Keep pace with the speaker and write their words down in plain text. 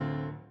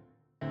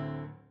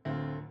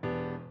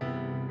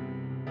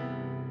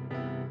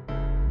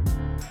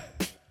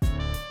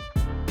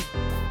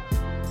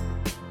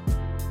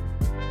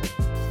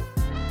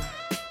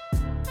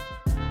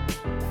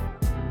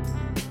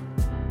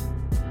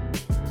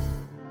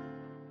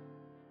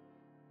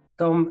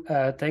Tom,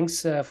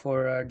 thanks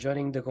for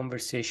joining the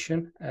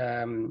conversation.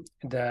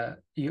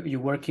 You're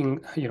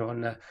working,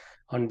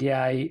 on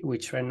DI,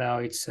 which right now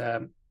it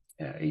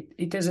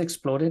has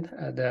exploded.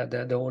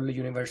 The whole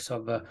universe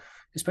of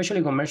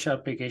especially commercial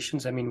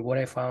applications. I mean, what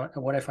I find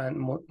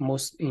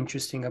most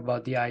interesting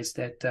about DI is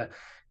that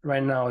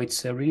right now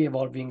it's really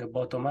evolving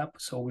bottom up.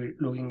 So we're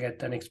looking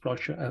at an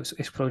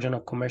explosion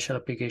of commercial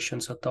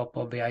applications on top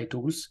of AI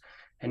tools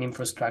and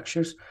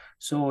infrastructures.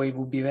 So it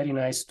would be very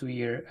nice to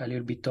hear a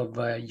little bit of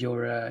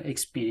your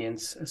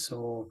experience.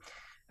 So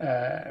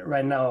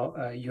right now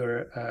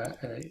you're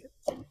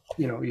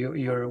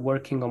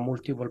working on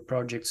multiple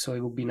projects. So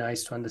it would be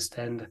nice to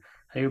understand a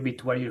little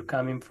bit where you're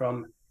coming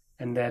from,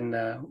 and then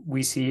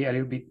we see a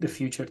little bit the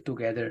future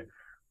together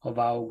of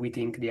how we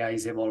think the AI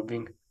is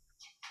evolving.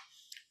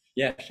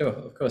 Yeah, sure,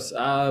 of course.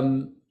 Yeah,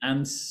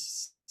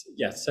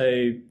 so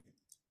do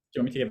you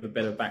want me to give a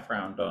bit of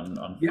background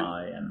on Yeah,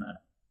 Fi and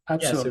yeah,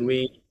 so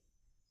absolutely.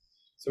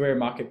 we're a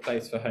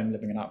marketplace for home,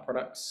 living, and art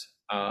products.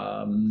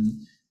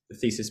 The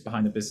thesis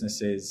behind the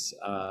business is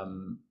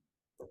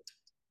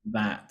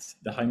that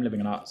the home, living,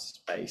 and art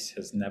space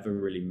has never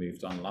really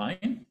moved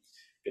online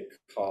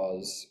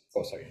because,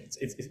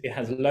 it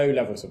has low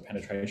levels of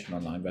penetration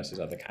online versus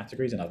other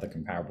categories and other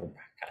comparable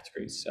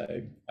categories.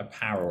 So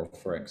apparel,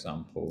 for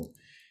example,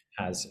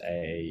 has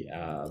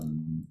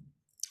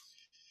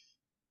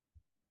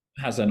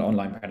an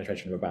online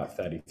penetration of about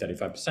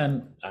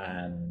 30-35%,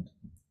 and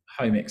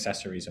home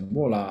accessories and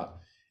wall art,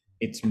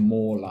 it's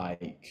more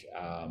like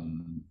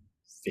 15%,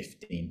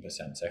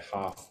 so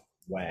half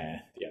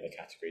where the other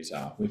categories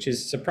are, which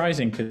is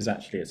surprising because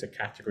actually it's a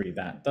category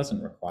that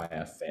doesn't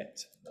require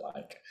fit,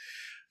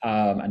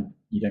 and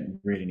you don't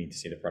really need to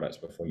see the products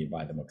before you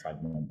buy them or try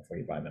them on before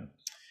you buy them.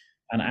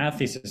 And our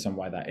thesis on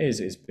why that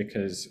is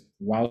because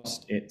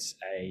whilst it's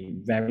a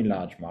very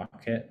large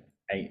market,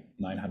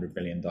 $800-900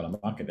 billion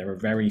market, there are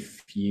very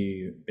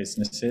few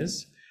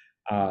businesses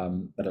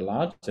that are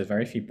large. There's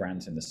very few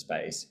brands in the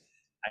space,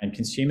 and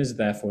consumers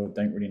therefore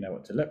don't really know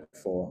what to look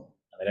for,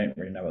 and they don't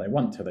really know what they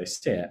want till they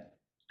see it.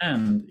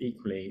 And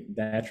equally,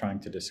 they're trying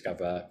to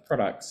discover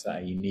products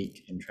that are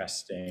unique,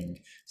 interesting,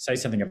 say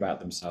something about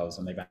themselves,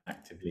 and they've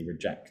actively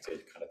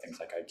rejected kind of things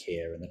like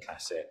IKEA and the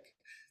classic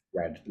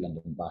red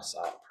London bus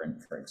art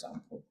print, for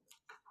example.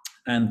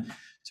 And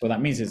so what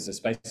that means is a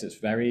space that's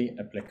very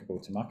applicable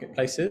to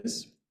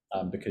marketplaces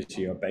because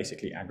you're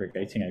basically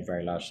aggregating a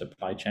very large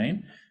supply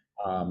chain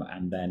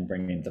and then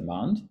bringing in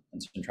demand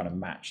and so trying to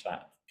match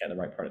that, get the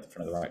right product in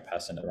front of the right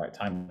person at the right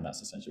time. And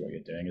that's essentially what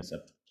you're doing, is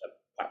a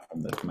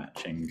platform that's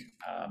matching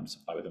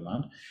supply with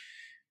demand.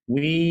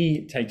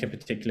 We take a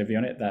particular view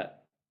on it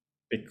that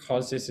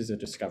because this is a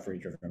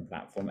discovery-driven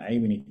platform, A,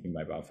 we need to be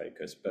mobile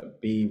focused, but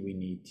B, we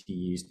need to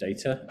use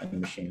data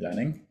and machine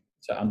learning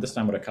to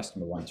understand what a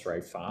customer wants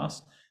very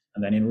fast,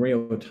 and then in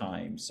real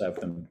time serve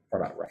them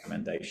product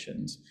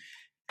recommendations.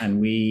 And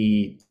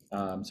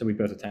so we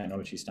built a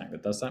technology stack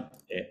that does that.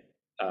 It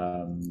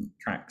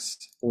tracks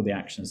all the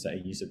actions that a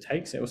user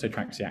takes. It also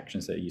tracks the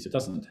actions that a user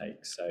doesn't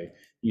take. So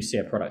you see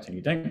a product and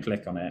you don't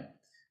click on it.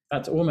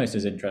 That's almost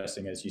as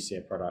interesting as you see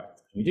a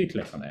product and you do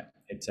click on it.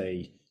 It's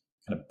a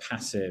kind of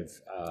passive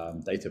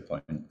data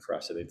point for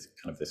us. So it's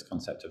kind of this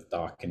concept of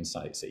dark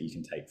insights that you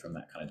can take from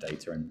that kind of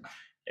data. And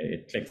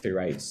click-through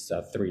rates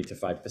are 3 to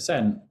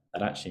 5%.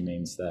 That actually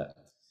means that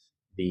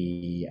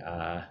the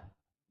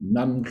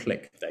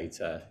non-click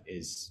data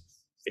is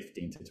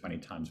 15 to 20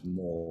 times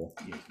more.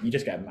 You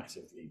just get a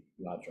massively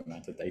larger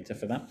amount of data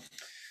for that.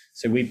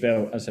 So we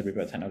built a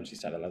technology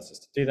set that allows us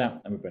to do that,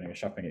 and we're building a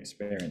shopping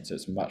experience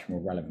that's much more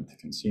relevant to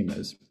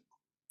consumers.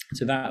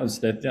 So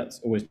that's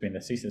always been the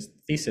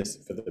thesis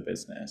for the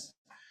business.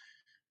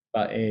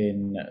 But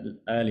in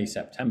early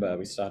September,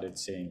 we started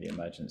seeing the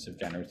emergence of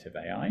generative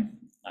AI,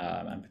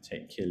 and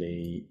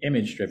particularly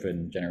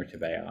image-driven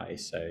generative AI.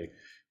 So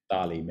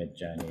DALL-E,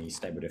 Midjourney,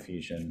 Stable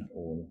Diffusion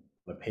all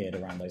appeared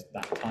around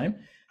that time.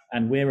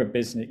 And we're a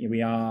business,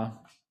 we are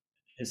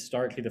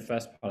historically, the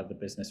first part of the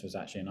business was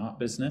actually an art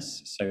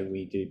business. So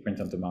we do print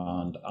on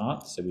demand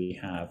art. So we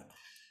have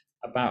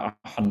about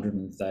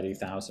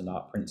 130,000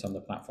 art prints on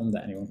the platform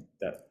that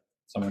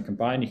someone can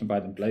buy, and you can buy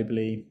them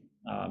globally.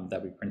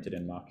 They'll be printed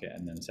in market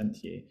and then sent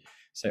to you.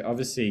 So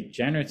obviously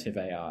generative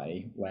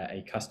AI, where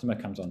a customer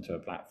comes onto a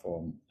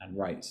platform and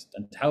writes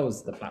and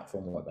tells the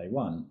platform what they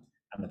want,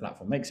 and the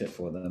platform makes it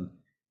for them,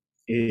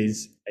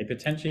 is a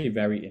potentially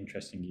very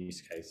interesting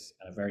use case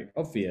and a very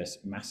obvious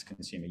mass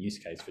consumer use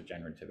case for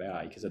generative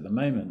AI. Because at the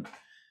moment,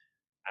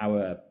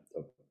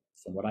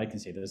 from what I can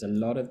see, there's a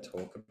lot of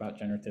talk about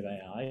generative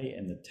AI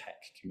in the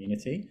tech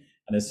community,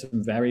 and there's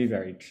some very,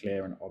 very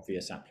clear and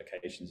obvious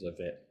applications of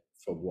it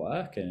for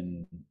work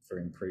and for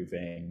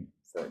improving.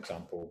 For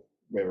example,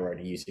 we're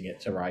already using it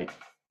to write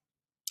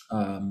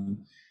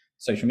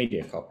social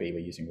media copy. We're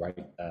using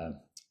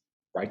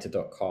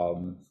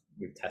writer.com.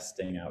 We're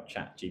testing out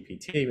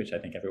ChatGPT, which I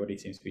think everybody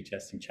seems to be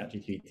testing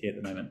ChatGPT at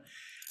the moment.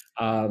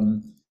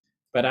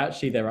 But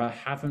actually, there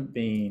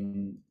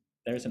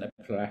isn't a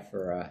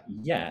plethora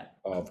yet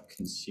of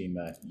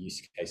consumer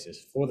use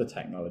cases for the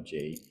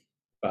technology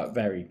but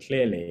very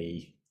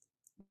clearly,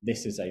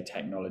 this is a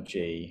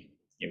technology,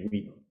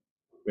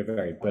 we're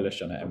very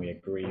bullish on it, and we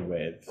agree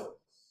with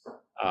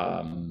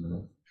a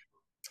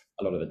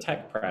lot of the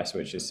tech press,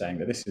 which is saying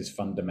that this is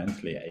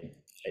fundamentally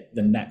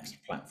the next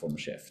platform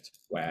shift,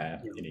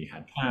 where you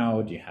had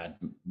cloud, you had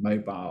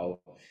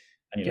mobile,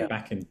 and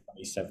back in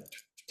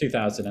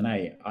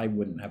 2008, I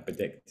wouldn't have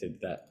predicted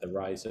that the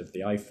rise of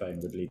the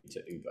iPhone would lead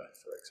to Uber,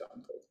 for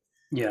example.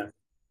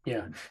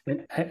 Yeah,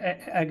 and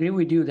I agree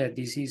with you that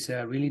this is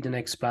really the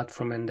next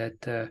platform, and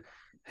that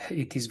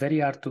it is very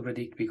hard to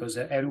predict, because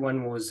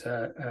everyone was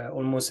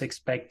almost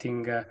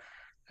expecting.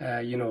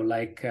 We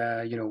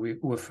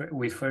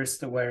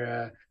first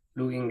were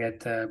looking at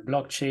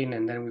blockchain,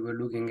 and then we were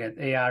looking at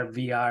AR,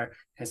 VR,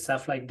 and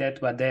stuff like that.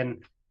 But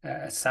then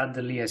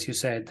suddenly, as you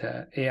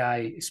said,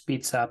 AI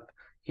speeds up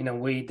in a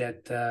way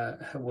that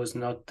was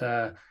not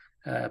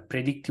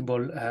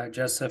predictable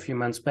just a few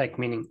months back.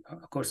 Meaning,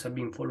 of course, I've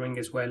been following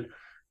as well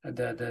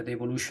the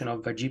evolution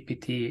of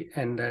GPT,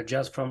 and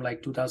just from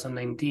like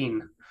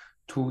 2019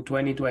 to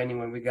 2020,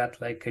 when we got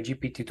like a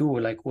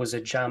GPT-2, like was a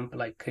jump,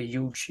 like a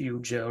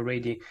huge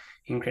already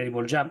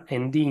incredible jump.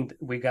 Indeed,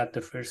 we got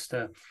the first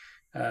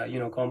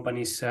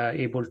companies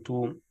able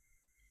to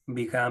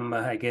become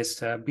I guess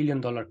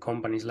billion-dollar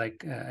companies,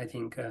 like I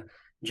think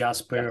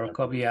Jasper or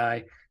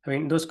Copy.ai. I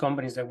mean, those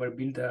companies that were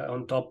built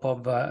on top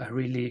of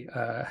really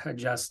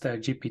just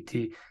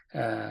GPT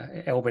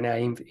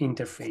OpenAI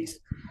interface.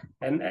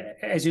 And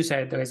as you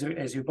said,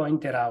 as you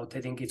pointed out,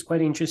 I think it's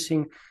quite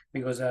interesting,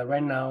 because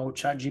right now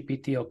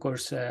ChatGPT, of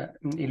course,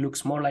 it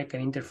looks more like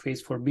an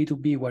interface for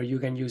B2B, where you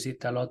can use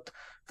it a lot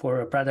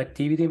for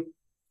productivity.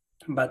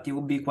 But it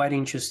would be quite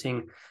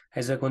interesting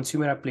as a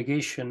consumer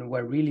application,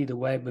 where really the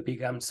web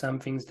becomes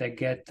something that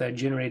get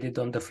generated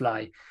on the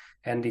fly,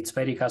 and it's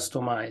very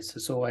customized.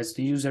 So as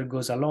the user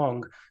goes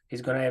along,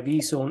 it's going to have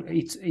his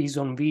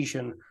own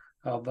vision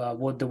of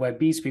what the web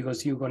is,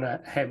 because you're going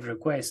to have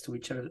requests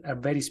which are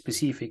very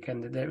specific,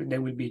 and they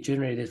will be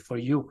generated for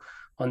you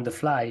on the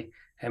fly,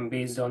 and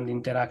based on the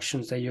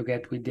interactions that you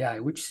get with the AI,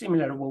 which is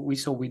similar to what we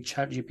saw with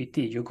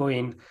ChatGPT. You go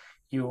in,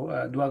 you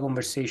do a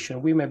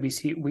conversation,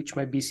 which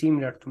might be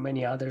similar to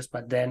many others,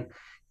 but then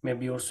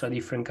maybe also a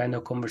different kind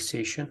of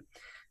conversation.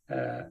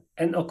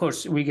 And of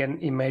course, we can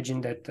imagine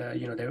that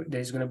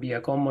there's going to be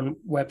a common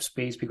web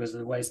space, because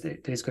otherwise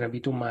there's going to be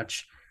too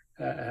much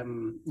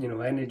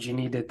energy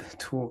needed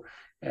to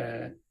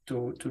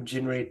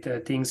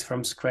generate things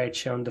from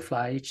scratch on the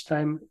fly each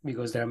time,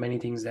 because there are many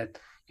things that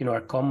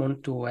are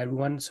common to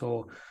everyone.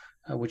 So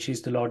which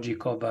is the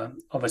logic of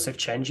a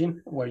search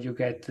engine, where you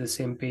get the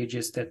same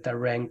pages that are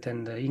ranked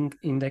and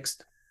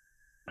indexed.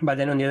 But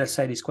then on the other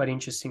side, it's quite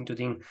interesting to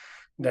think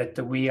that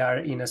we are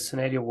in a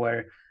scenario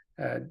where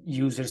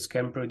users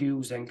can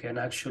produce and can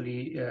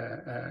actually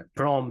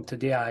prompt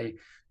the AI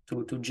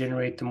to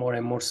generate more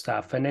and more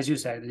stuff. And as you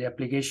said, the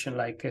application,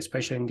 like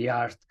especially in the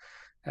art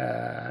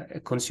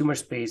consumer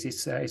space,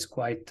 is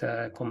quite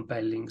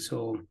compelling.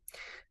 So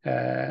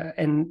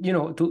and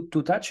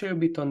to touch a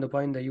bit on the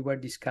point that you were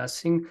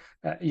discussing,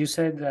 you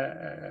said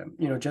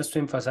just to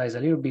emphasize a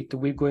little bit,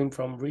 we're going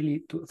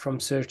from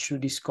search to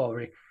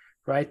discovery,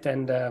 right?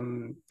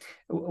 And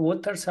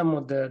what are some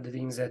of the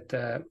things that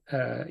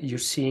you're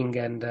seeing?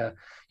 And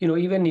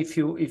even if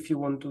you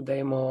want to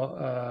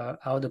demo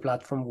how the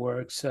platform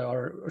works,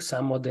 or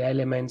some of the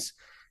elements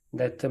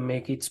that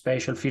make it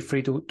special, feel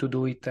free to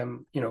do it.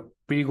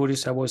 Pretty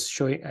curious. I was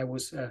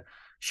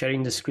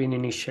sharing the screen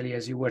initially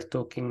as you were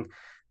talking,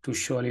 to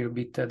show a little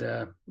bit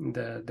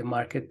the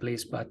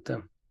marketplace, but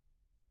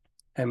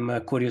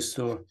I'm curious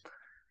to.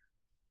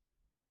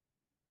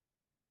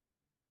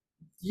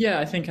 Yeah,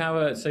 I think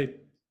where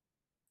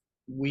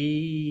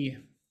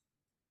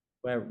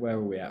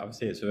are we at?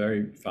 Obviously, it's a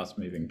very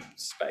fast-moving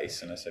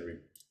space, and I said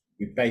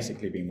we've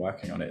basically been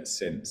working on it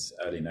since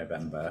early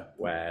November.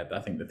 Where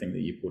I think the thing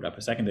that you pulled up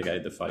a second ago,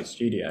 the Phi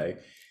Studio,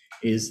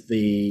 is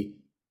the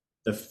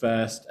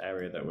first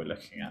area that we're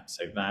looking at.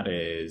 So that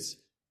is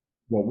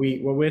what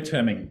we're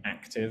terming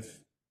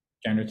active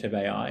generative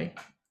AI,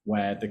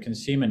 where the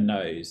consumer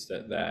knows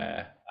that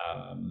they're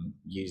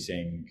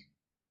using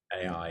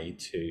AI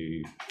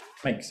to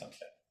make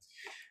something.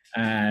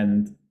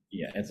 And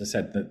yeah, as I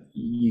said, that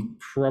you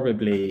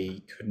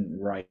probably couldn't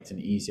write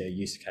an easier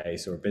use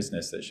case or a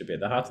business that should be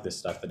at the heart of this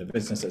stuff than a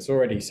business that's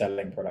already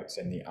selling products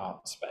in the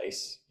art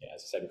space.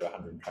 As I said, we've got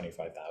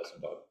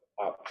 125,000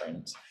 art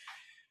prints,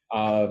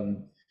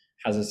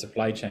 has a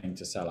supply chain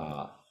to sell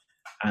art,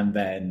 and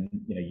then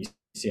you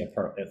see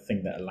a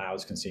thing that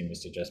allows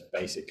consumers to just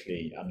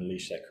basically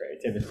unleash their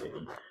creativity.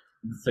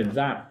 So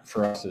that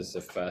for us is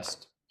the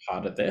first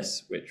part of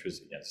this, which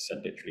was, as I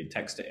said, literally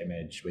text to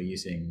image. We're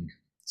using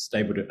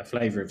a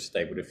flavor of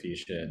Stable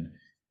Diffusion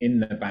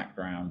in the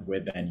background.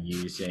 We're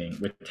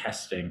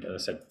testing,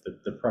 as I said,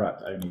 the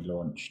product only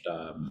launched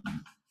a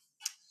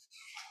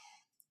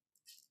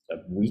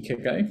week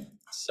ago,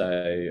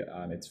 so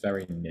it's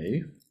very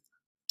new,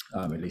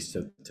 at least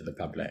to the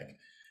public.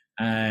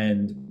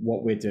 And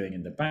what we're doing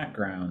in the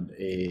background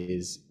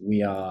is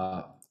we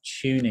are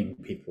tuning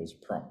people's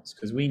prompts,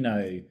 because we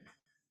know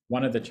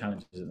one of the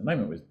challenges at the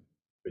moment with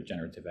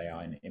generative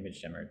AI and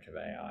image generative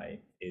AI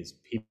is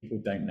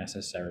people don't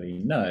necessarily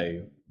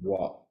know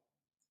what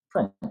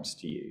prompts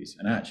to use.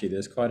 And actually,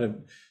 there's quite a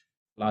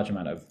large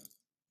amount of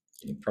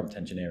prompt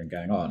engineering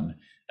going on.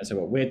 And so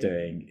what we're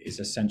doing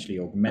is essentially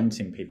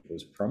augmenting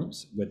people's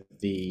prompts with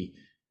we're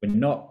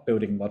not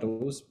building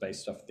models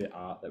based off the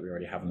art that we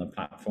already have on the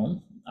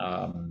platform,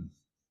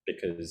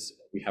 because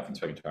we haven't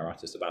spoken to our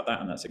artists about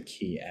that, and that's a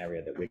key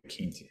area that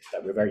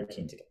we're very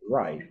keen to get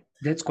right.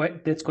 That's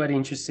quite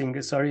interesting.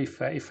 Sorry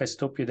if I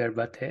stop you there,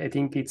 but I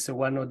think it's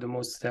one of the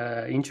most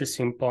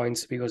interesting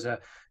points, because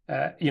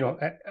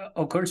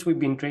of course we've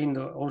been trained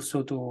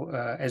also to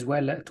as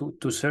well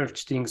to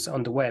search things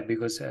on the web,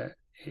 because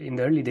in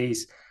the early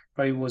days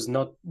probably was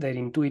not that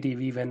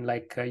intuitive, even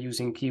like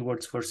using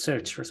keywords for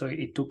search. So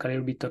it took a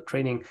little bit of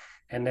training,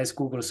 and as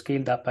Google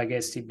scaled up, I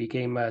guess it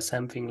became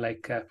something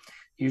like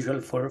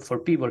usual for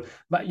people.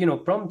 But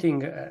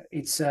prompting,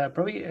 it's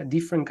probably a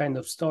different kind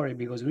of story,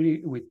 because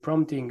really with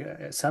prompting,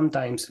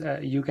 sometimes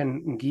you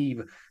can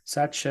give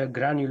such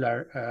granular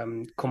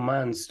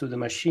commands to the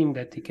machine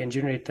that it can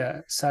generate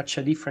such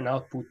a different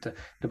output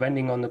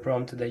depending on the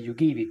prompt that you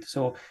give it.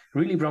 So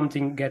really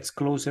prompting gets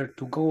closer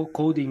to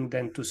coding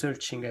than to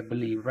searching, I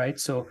believe, right?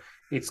 So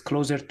it's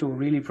closer to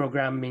really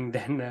programming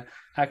than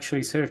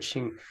actually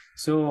searching.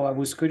 So I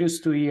was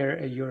curious to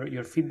hear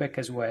your feedback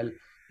as well,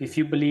 if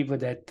you believe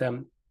that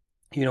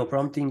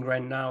prompting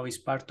right now is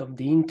part of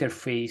the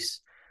interface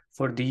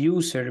for the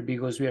user,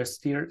 because we are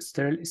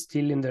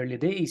still in the early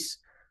days,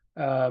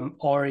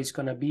 or it's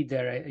going to be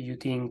there, you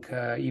think,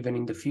 even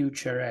in the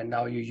future, and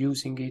now you're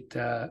using it.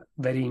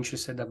 Very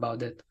interested about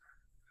that.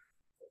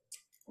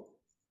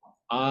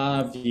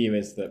 Our view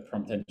is that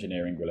prompt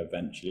engineering will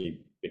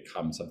eventually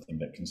become something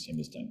that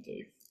consumers don't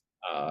do.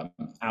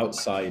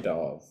 Outside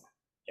of,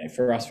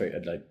 for us,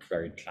 a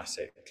very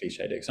classic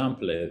cliched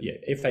example is,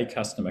 if a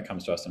customer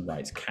comes to us and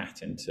writes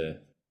cat into,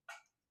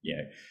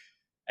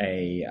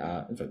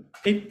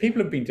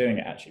 people have been doing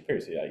it actually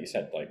previously, like you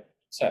said, like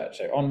search.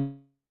 So on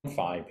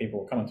Fi, people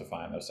will come onto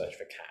Fi and they'll search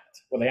for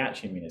cat. What they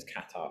actually mean is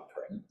cat art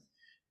print,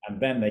 and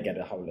then they get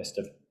a whole list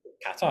of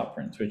cat art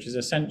prints, which is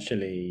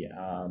essentially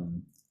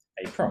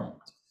a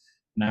prompt.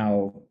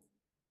 Now,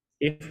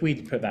 if we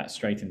put that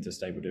straight into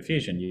Stable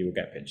Diffusion, you will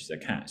get pictures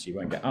of cats. You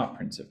won't get art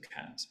prints of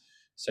cats.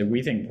 So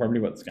we think probably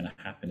what's going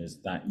to happen is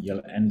that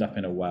you'll end up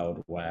in a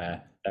world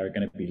where there are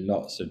going to be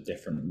lots of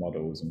different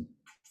models and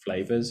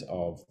flavors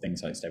of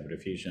things like Stable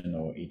Diffusion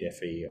or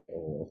eDiffy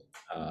or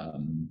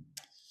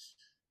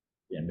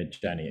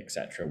Midjourney,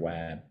 etc.,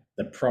 where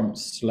the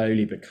prompts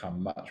slowly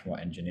become much more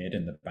engineered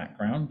in the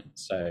background.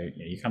 So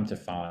you come to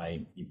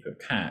Fi, you put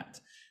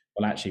cat.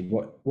 Well, actually,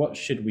 what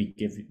should we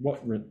give?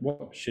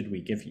 What should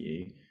we give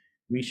you?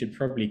 We should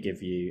probably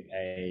give you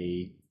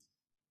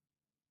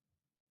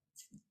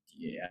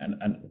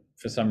and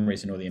for some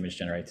reason, all the image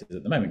generators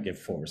at the moment give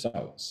 4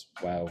 results.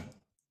 Well,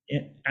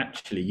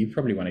 actually, you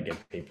probably want to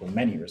give people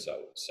many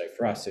results. So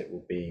for us, it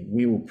will be,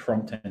 we will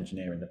prompt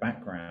engineer in the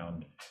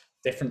background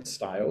different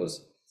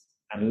styles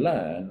and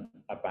learn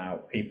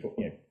about people,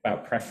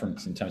 about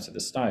preference in terms of the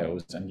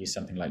styles, and use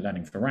something like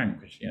learning for rank,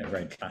 which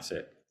very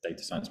classic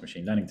data science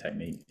machine learning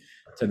technique,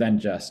 to then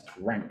just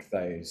rank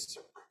those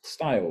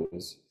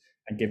styles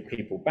and give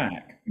people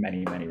back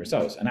many, many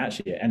results. And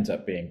actually, it ends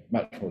up being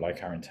much more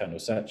like our internal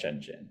search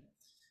engine.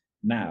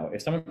 Now,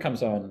 if someone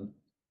comes on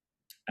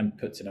and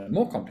puts in a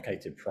more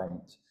complicated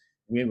prompt,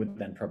 we would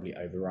then probably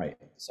overwrite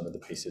some of the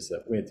pieces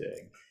that we're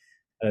doing.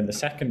 And then the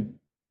second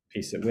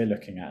piece that we're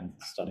looking at and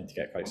starting to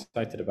get quite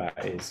excited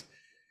about is,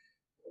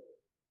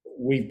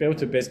 we've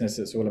built a business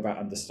that's all about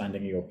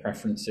understanding your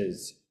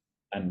preferences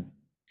and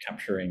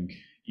capturing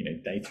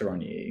data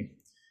on you.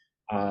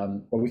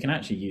 Well, we can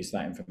actually use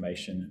that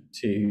information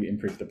to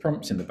improve the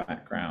prompts in the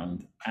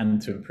background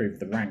and to improve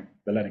the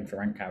learning for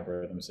rank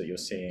algorithms that you're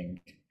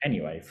seeing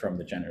anyway from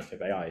the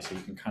generative AI. So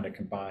you can kind of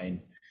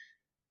combine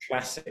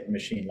classic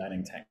machine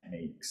learning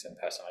techniques and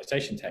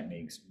personalization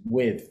techniques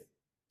with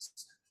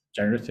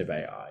generative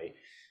AI,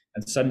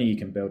 and suddenly you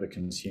can build a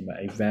consumer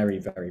a very,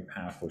 very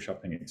powerful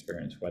shopping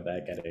experience where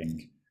they're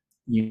getting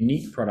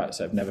unique products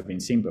that have never been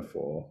seen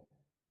before,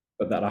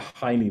 but that are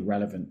highly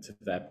relevant to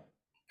their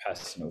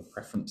personal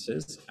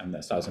preferences and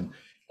their styles. And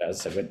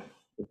as I said,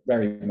 we're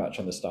very much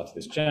on the start of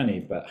this journey,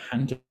 but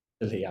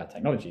handily our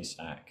technology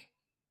stack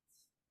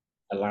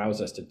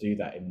allows us to do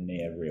that in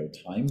near real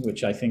time,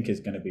 which I think is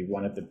going to be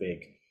one of the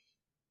big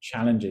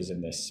challenges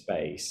in this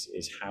space,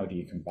 is how do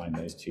you combine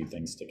those two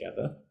things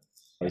together?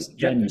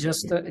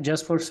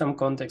 Just for some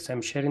context,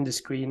 I'm sharing the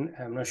screen.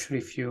 I'm not sure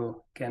if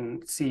you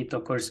can see it.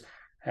 Of course,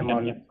 I'm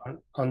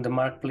on the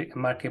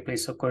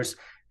marketplace. Of course,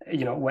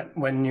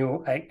 when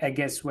you, I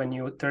guess when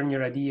you turn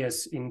your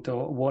ideas into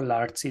wall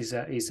arts is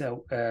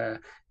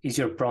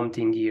your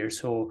prompting here.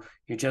 So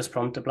you just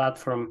prompt the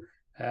platform,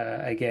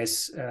 I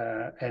guess,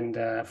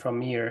 and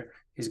from here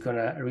is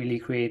gonna really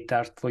create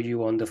art for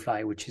you on the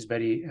fly, which is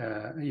very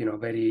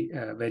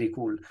very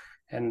cool.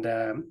 And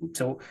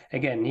so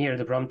again, here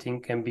the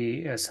prompting can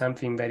be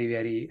something very,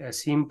 very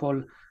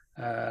simple,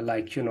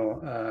 like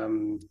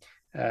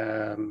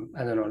I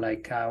don't know,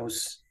 like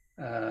house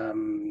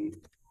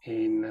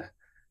in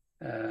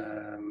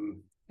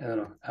I don't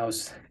know,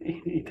 house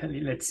in Italy.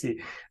 Let's see.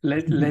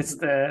 Let's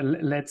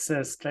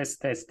stress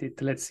test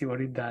it. Let's see what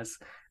it does.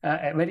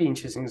 Very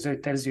interesting. So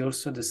it tells you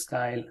also the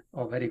style.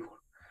 Oh, very cool.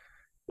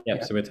 Yep.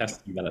 Yeah. So we're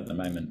testing that at the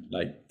moment.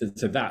 Like,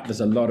 so that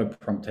there's a lot of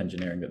prompt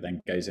engineering that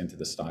then goes into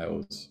the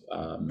styles.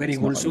 Very It's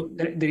cool. not So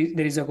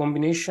there is a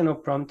combination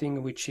of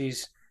prompting, which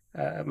is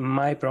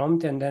my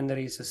prompt, and then there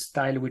is a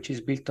style which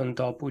is built on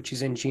top, which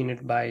is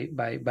engineered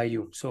by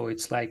you. So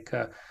it's like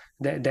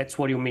that's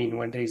what you mean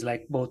when there is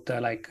like both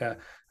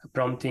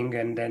prompting,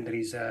 and then there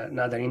is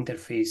another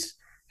interface,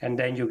 and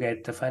then you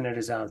get the final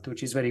result,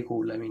 which is very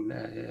cool. I mean,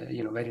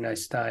 very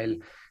nice style,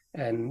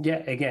 and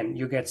yeah, again,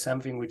 you get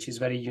something which is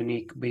very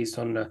unique based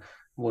on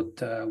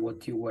what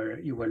you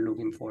were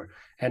looking for.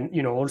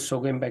 And also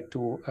going back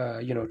to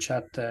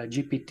chat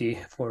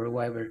GPT for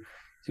whoever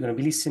is going to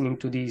be listening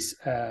to this,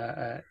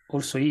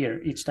 also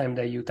here, each time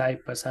that you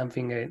type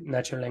something a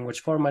natural language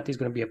format is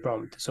going to be a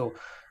prompt. So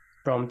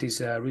prompt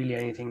is really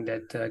anything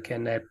that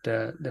can help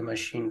the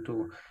machine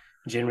to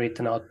generate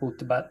an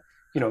output. But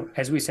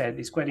as we said,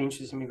 it's quite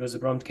interesting because the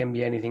prompt can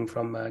be anything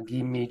from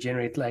give me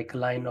generate like a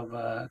line of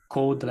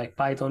code like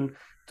Python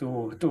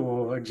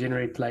to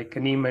generate like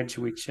an image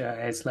which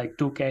has like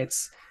two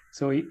cats.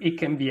 So it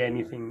can be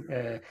anything,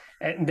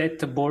 and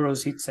that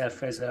borrows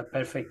itself as a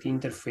perfect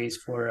interface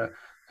for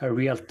a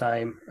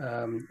real-time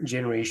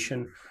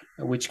generation,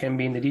 which can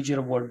be in the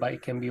digital world, but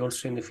it can be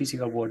also in the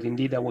physical world.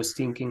 Indeed, I was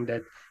thinking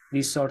that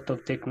this sort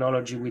of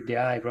technology with the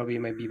AI probably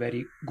might be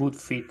very good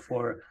fit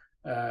for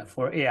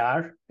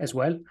AR as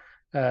well,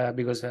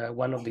 because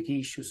one of the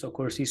key issues, of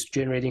course, is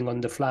generating on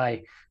the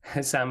fly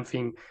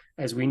something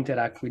as we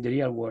interact with the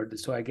real world.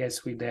 So I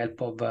guess with the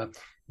help of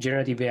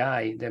generative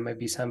AI, there might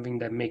be something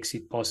that makes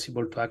it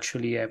possible to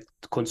actually have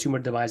consumer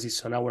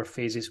devices on our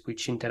faces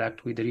which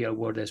interact with the real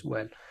world as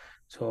well.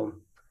 So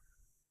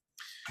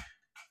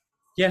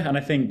yeah, and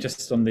I think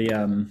just on the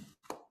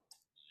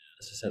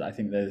as I said, I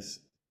think there's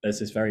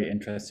this very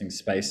interesting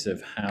space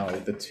of how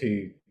the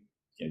two,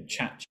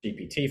 Chat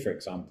GPT, for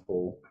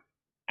example,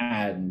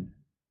 and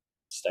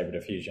Stable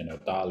Diffusion or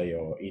DALL-E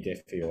or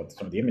eDiffy or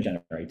some of the image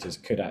generators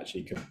could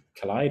actually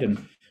collide.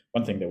 And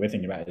one thing that we're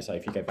thinking about is,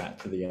 like, if you go back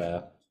to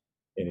the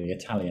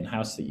Italian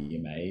house that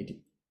you made,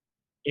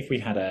 if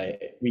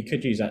we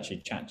could use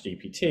actually Chat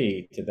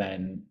GPT to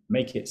then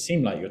make it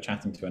seem like you're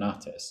chatting to an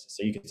artist.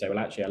 So you could say, well,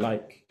 actually,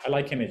 I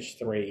like image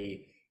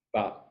 3,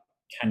 but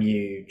can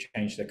you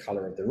change the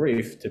color of the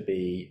roof to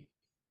be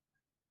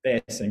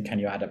this, and can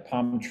you add a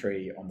palm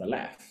tree on the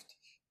left,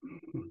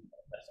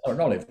 or an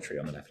olive tree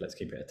on the left? Let's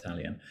keep it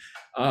Italian.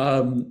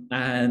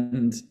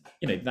 And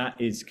that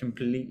is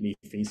completely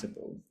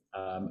feasible.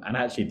 And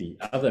actually, the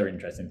other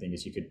interesting thing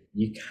is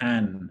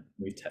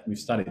we've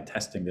started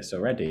testing this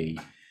already.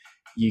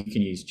 You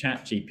can use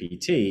Chat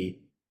GPT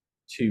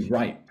to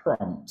write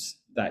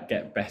prompts that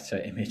get better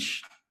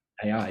image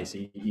AI. So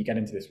you get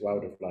into this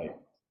world of like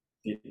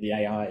the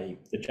AI,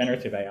 the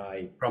generative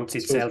AI prompts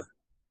itself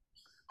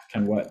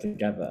can work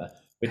together,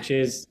 which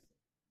is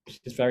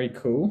very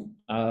cool.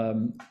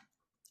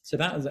 So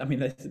that is, I mean,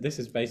 this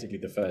is basically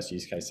the first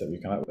use case that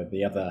we've come up with.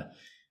 The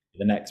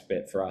next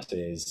bit for us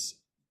is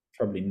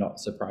probably not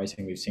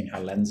surprising. We've seen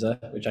how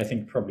Lensa, which I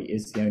think probably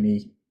is the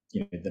only,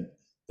 the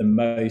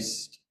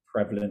most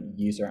prevalent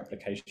user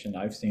application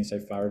I've seen so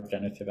far of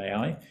generative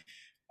AI,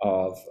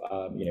 of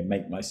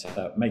make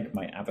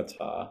my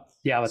avatar.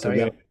 The avatar,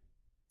 so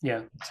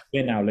yeah.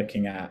 We're now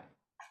looking at,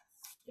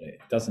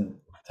 it doesn't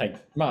take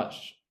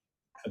much,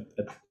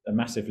 a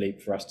massive leap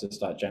for us to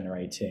start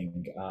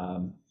generating,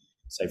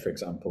 say, for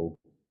example,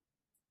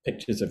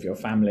 pictures of your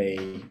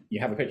family. You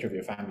have a picture of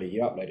your family,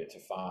 you upload it to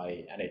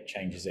Phi, and it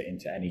changes it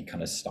into any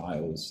kind of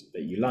styles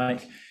that you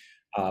like.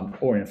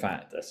 Or in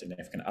fact, a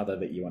significant other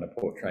that you want a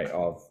portrait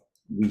of,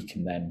 we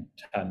can then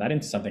turn that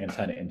into something and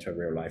turn it into a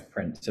real life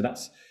print. So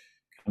that's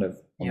kind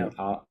of on the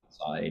art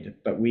side,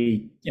 but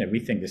we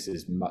think this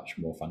is much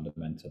more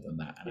fundamental than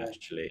that. And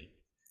actually,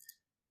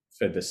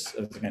 for this,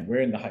 again,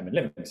 we're in the home and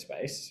living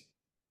space.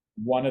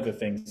 One of the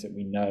things that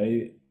we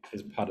know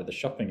as part of the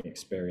shopping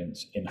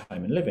experience in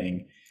home and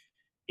living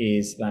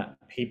is that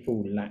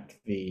people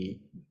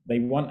they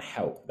want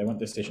help, they want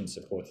decision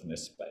support in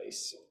this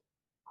space,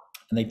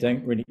 and they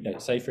don't really know.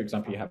 Say, for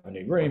example, you have a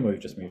new room, or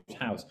you've just moved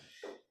house,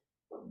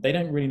 they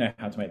don't really know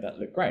how to make that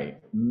look great.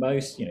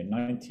 Most,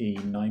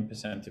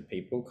 99% of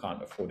people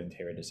can't afford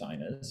interior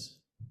designers,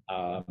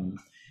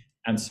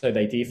 and so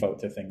they default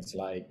to things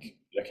like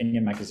looking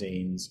in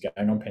magazines,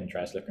 going on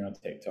Pinterest, looking on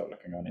TikTok,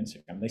 looking on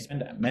Instagram. They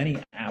spend many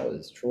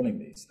hours trawling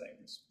these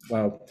things.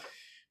 Well,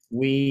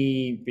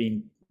 we've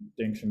been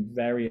doing some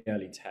very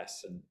early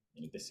tests, and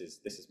this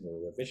is more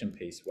of a vision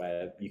piece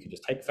where you can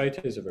just take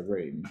photos of a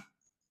room,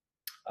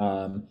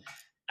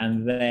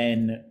 and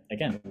then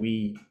again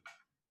we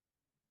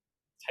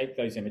take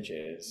those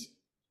images,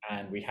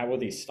 and we have all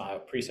these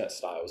preset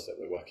styles that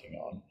we're working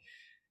on,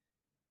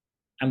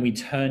 and we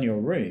turn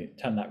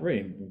that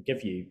room, and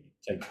give you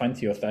say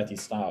 20 or 30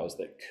 styles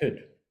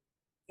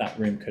that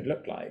room could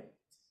look like.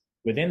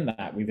 within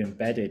that, we've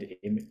embedded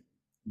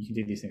you can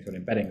do these things called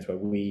embeddings, where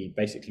we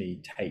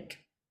basically take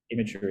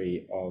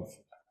imagery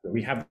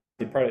we have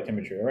the product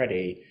imagery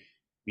already.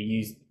 We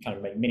use kind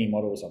of like mini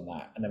models on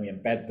that, and then we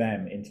embed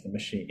them into the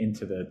machine,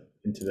 into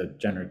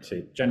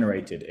the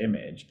generated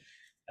image.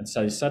 And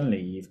so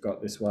suddenly you've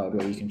got this world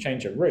where you can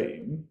change a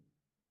room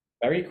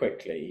very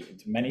quickly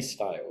into many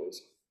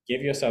styles,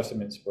 give yourself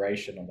some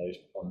inspiration on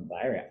the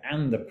area,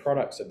 and the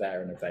products are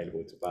there and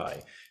available to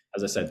buy.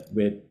 As I said,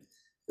 we're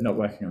not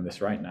working on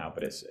this right now,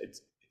 but it's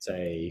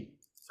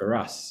for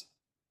us,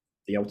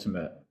 the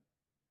ultimate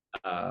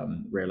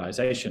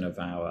realization of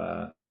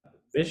our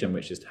vision,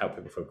 which is to help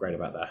people feel great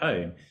about their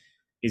home,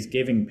 is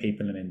giving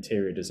people an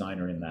interior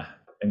designer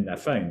in their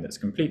phone that's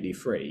completely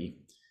free.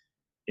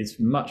 Is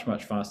much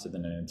faster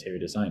than an interior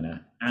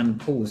designer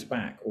and pulls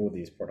back all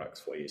these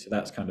products for you. So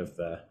that's kind of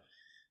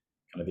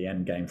the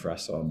end game for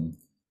us on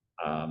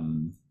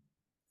kind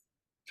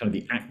of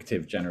the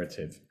active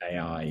generative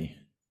AI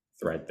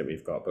thread that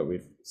we've got. But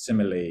we've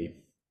similarly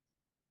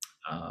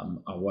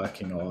are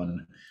working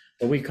on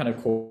what we kind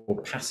of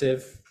call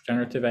passive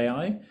generative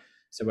AI.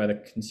 So where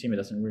the consumer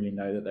doesn't really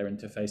know that they're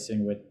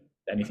interfacing with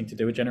anything to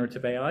do with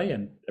generative AI.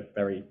 And a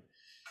very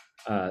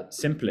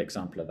simple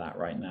example of that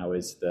right now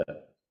is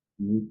that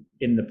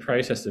in the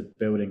process of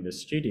building the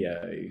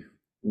studio,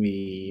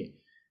 we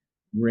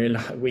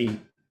realized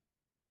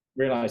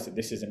that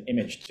this is an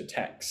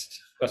text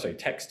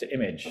to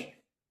image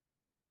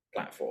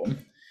platform.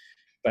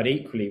 But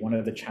equally, one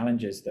of the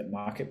challenges that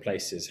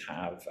marketplaces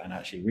have, and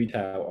actually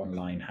retail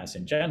online has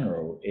in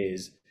general,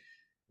 is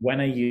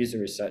when a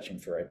user is searching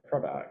for a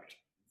product,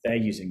 they're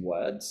using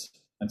words.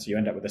 And so you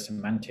end up with a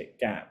semantic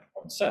gap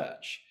on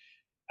search.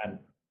 And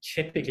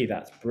typically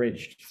that's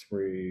bridged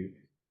through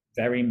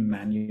very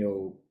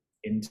manual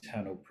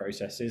internal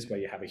processes where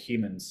you have a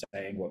human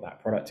saying what that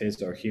product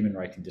is, or a human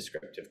writing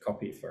descriptive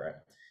copy for it.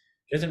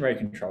 It isn't very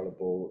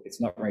controllable.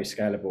 It's not very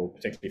scalable,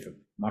 particularly for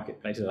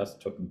marketplaces. I was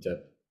talking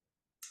to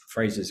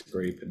Fraser's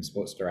Group and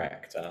Sports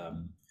Direct a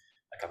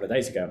couple of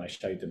days ago, and I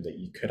showed them that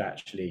you could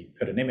actually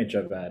put an image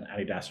of an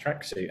Adidas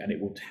tracksuit and it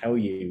will tell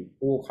you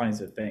all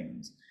kinds of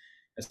things.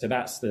 And so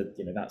that's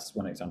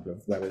one example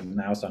of where we're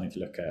now starting to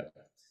look at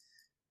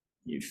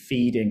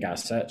feeding our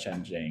search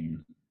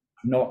engine,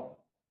 not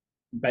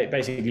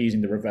basically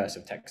using the reverse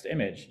of text to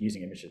image,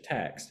 using image to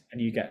text, and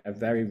you get a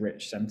very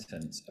rich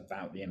sentence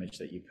about the image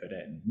that you put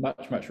in,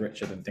 much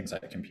richer than things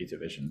like computer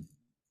vision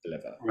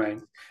deliver. Right.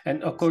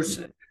 And of course,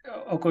 the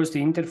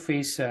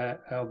interface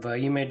of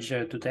image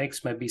to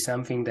text might be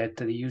something that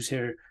the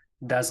user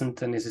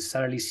doesn't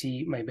necessarily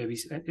see.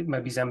 It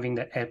might be something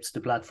that helps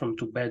the platform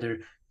to better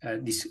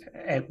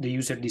help the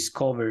user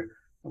discover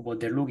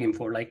what they're looking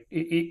for. Like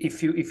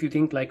if you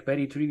think like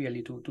very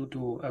trivially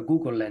to a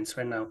Google Lens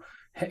right now,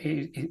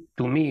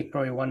 to me,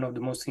 probably one of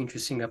the most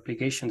interesting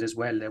applications as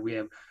well that we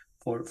have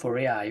for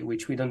AI,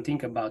 which we don't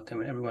think about. I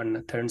mean,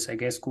 everyone turns, I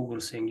guess, Google,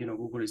 saying,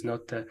 Google is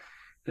not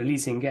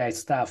releasing AI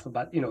stuff.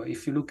 But,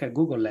 if you look at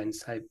Google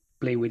Lens, I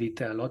play with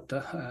it a lot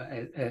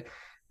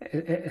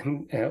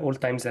all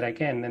times that I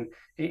can. And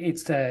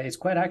it's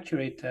quite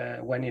accurate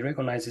when it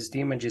recognizes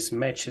the images,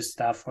 matches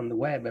stuff on the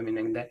web. I mean,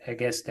 and I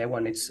guess that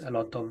one, it's a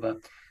lot of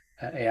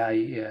AI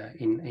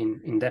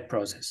in that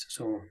process.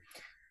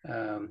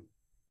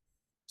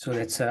 So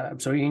that's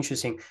absolutely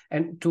interesting.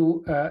 And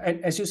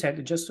and as you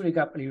said, just to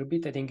recap a little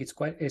bit, I think it's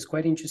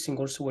quite interesting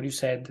also what you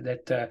said,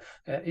 that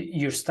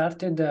you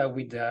started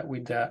with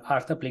the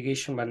art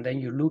application, but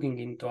then you're looking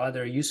into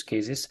other use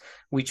cases,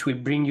 which will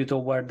bring you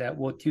toward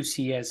what you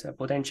see as a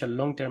potential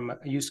long-term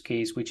use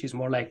case, which is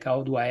more like,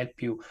 how do I help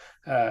you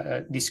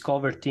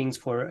discover things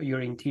for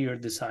your interior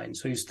design?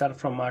 So you start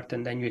from art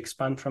and then you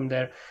expand from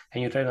there,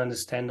 and you try to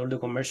understand all the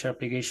commercial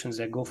applications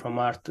that go from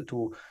art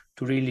to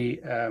really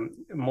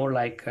more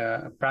like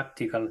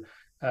practical,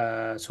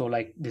 so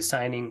like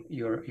designing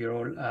your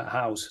whole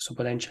house. So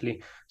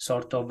potentially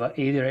sort of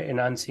either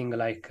enhancing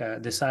like a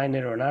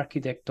designer or an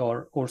architect,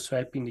 or also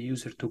helping the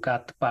user to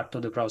cut part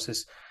of the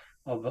process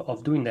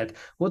of doing that.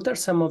 What are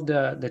some of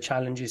the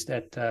challenges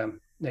that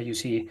you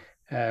see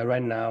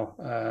right now?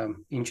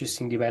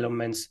 Interesting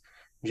developments,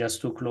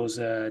 just to close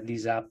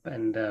this up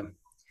and.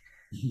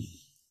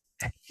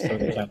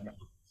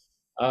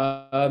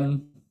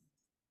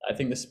 I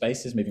think the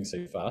space is moving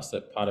so fast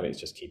that part of it is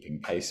just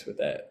keeping pace with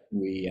it.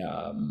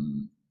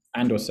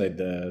 And also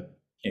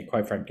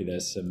quite frankly,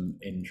 there's some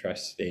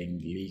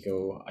interesting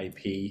legal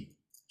IP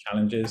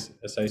challenges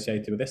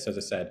associated with this. As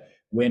I said,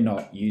 we're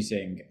not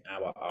using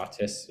our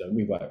artists.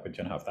 We work with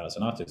 2,500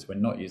 artists. We're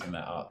not using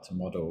their art to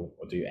model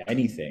or do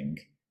anything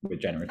with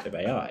generative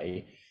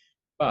AI.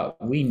 But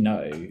we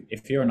know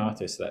if you're an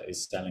artist that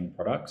is selling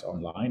products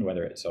online,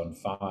 whether it's on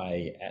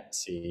Fi,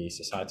 Etsy,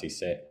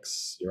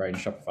 Society6, your own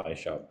Shopify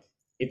shop,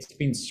 it's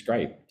been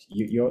scraped.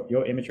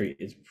 Your imagery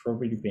is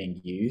probably being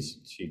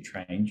used to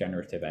train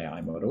generative AI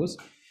models.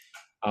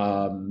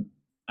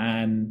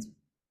 And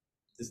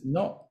there's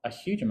not a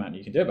huge amount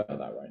you can do about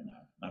that right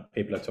now. Now,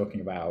 people are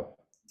talking about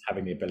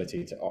having the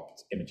ability to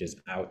opt images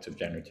out of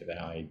generative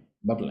AI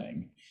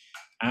modeling.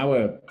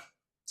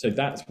 So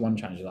that's one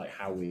challenge, like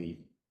how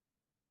we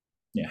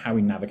how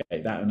we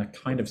navigate that. And I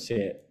kind of see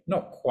it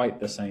not quite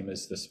the same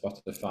as the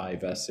Spotify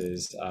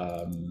versus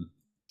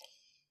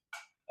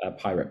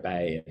Pirate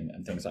Bay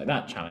and things like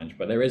that challenge,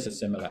 but there is a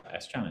similar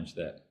challenge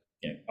that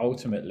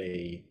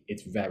ultimately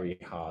it's very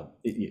hard.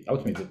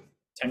 Ultimately, the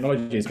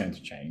technology is going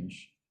to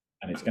change,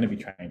 and it's going to be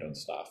trained on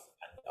stuff,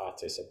 and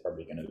artists are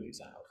probably going to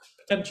lose out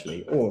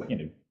potentially, or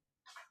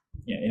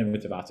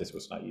innovative artists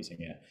will start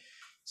using it.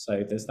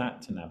 So there's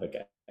that to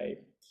navigate.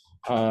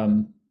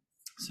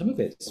 Some of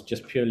it's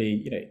just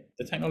purely,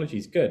 the technology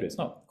is good, but it's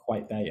not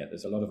quite there yet.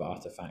 There's a lot of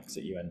artifacts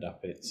that you end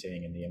up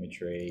seeing in the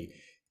imagery.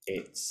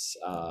 It's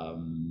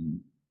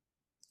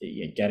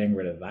getting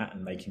rid of that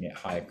and making it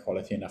higher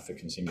quality enough for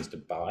consumers to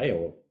buy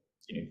or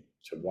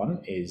to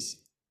want is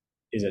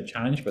a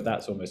challenge. But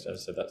that's almost,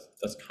 as I said,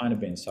 that's kind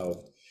of been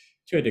solved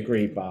to a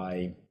degree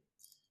by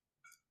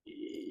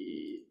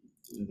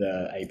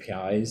the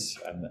APIs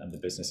and the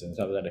business and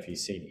stuff like that. If you've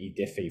seen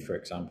eDiffy, for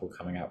example,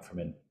 coming out from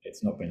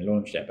it's not been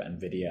launched yet, but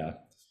NVIDIA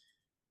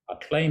are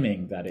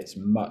claiming that it's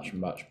much,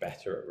 much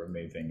better at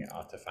removing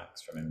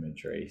artifacts from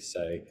imagery.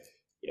 So,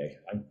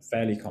 I'm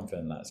fairly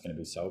confident that's going to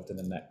be solved in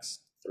the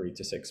next 3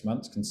 to 6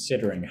 months,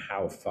 considering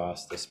how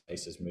fast this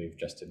space has moved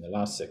just in the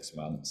last 6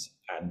 months,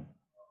 and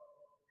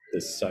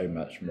there's so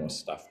much more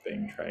stuff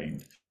being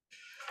trained.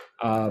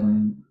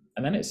 And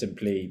then it's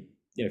simply,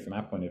 from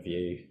our point of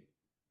view,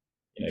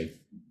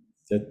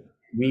 that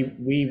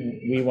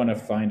we want to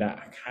find out,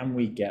 can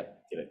we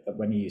get,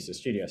 when you used the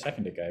studio a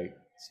second ago,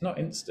 it's not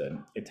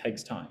instant, it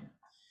takes time.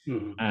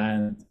 Mm-hmm.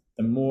 And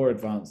the more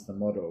advanced the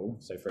model,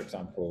 so for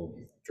example,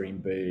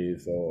 Dream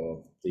Booth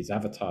or these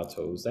avatar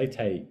tools, they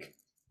take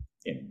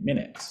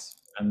minutes,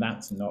 and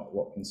that's not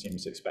what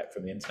consumers expect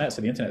from the internet.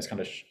 So the internet's kind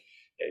of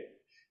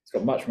it's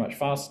got much, much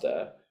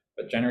faster,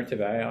 but generative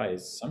AI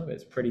some of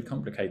it's pretty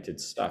complicated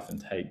stuff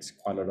and takes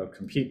quite a lot of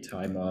compute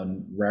time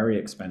on very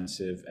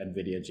expensive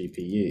NVIDIA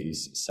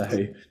GPUs.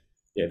 So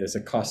there's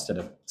a cost and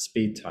a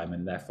speed time,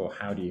 and therefore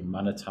how do you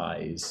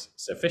monetize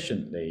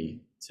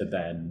sufficiently to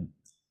then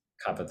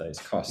cover those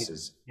costs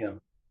is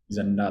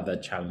another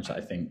challenge that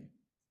I think,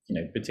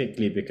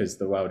 particularly because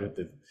the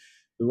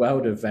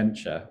world of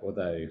venture,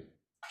 although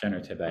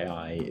generative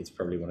AI is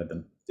probably one of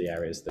the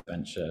areas that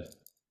venture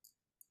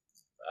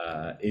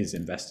is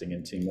investing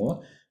into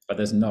more, but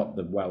there's not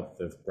the wealth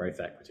of growth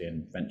equity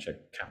and venture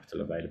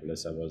capital available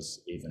as there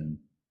was even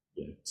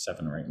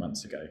 7 or 8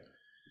 months ago.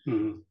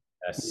 Mm-hmm.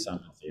 That's some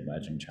of the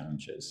emerging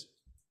challenges.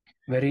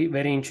 Very,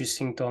 very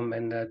interesting, Tom,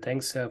 and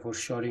thanks for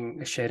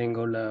sharing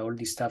all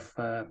this stuff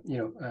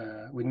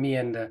with me.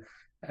 And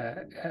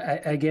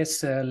I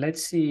guess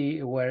let's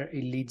see where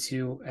it leads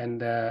you,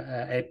 and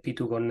happy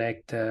to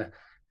connect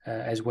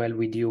as well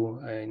with you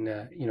in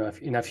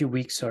a few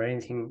weeks or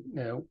anything,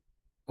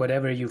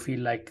 whatever you feel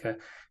like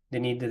the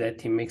need that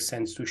it makes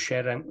sense to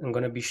share. I'm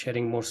going to be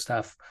sharing more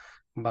stuff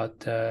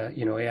about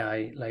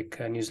AI, like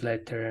a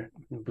newsletter,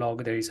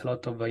 blog. There is a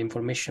lot of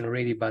information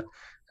already, but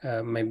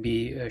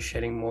maybe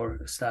sharing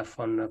more stuff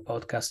on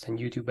podcast and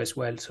YouTube as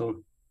well.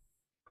 So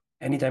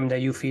anytime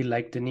that you feel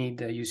like the need,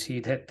 you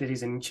see that there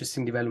is an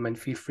interesting development,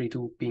 feel free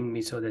to ping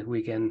me so that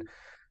we can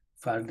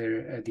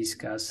further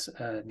discuss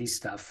this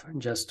stuff,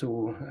 just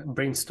to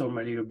brainstorm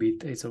a little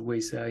bit. It's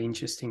always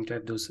interesting to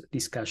have those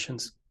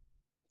discussions.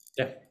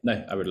 Yeah,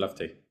 no, I would love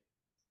to.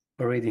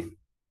 Already.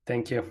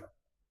 Thank you.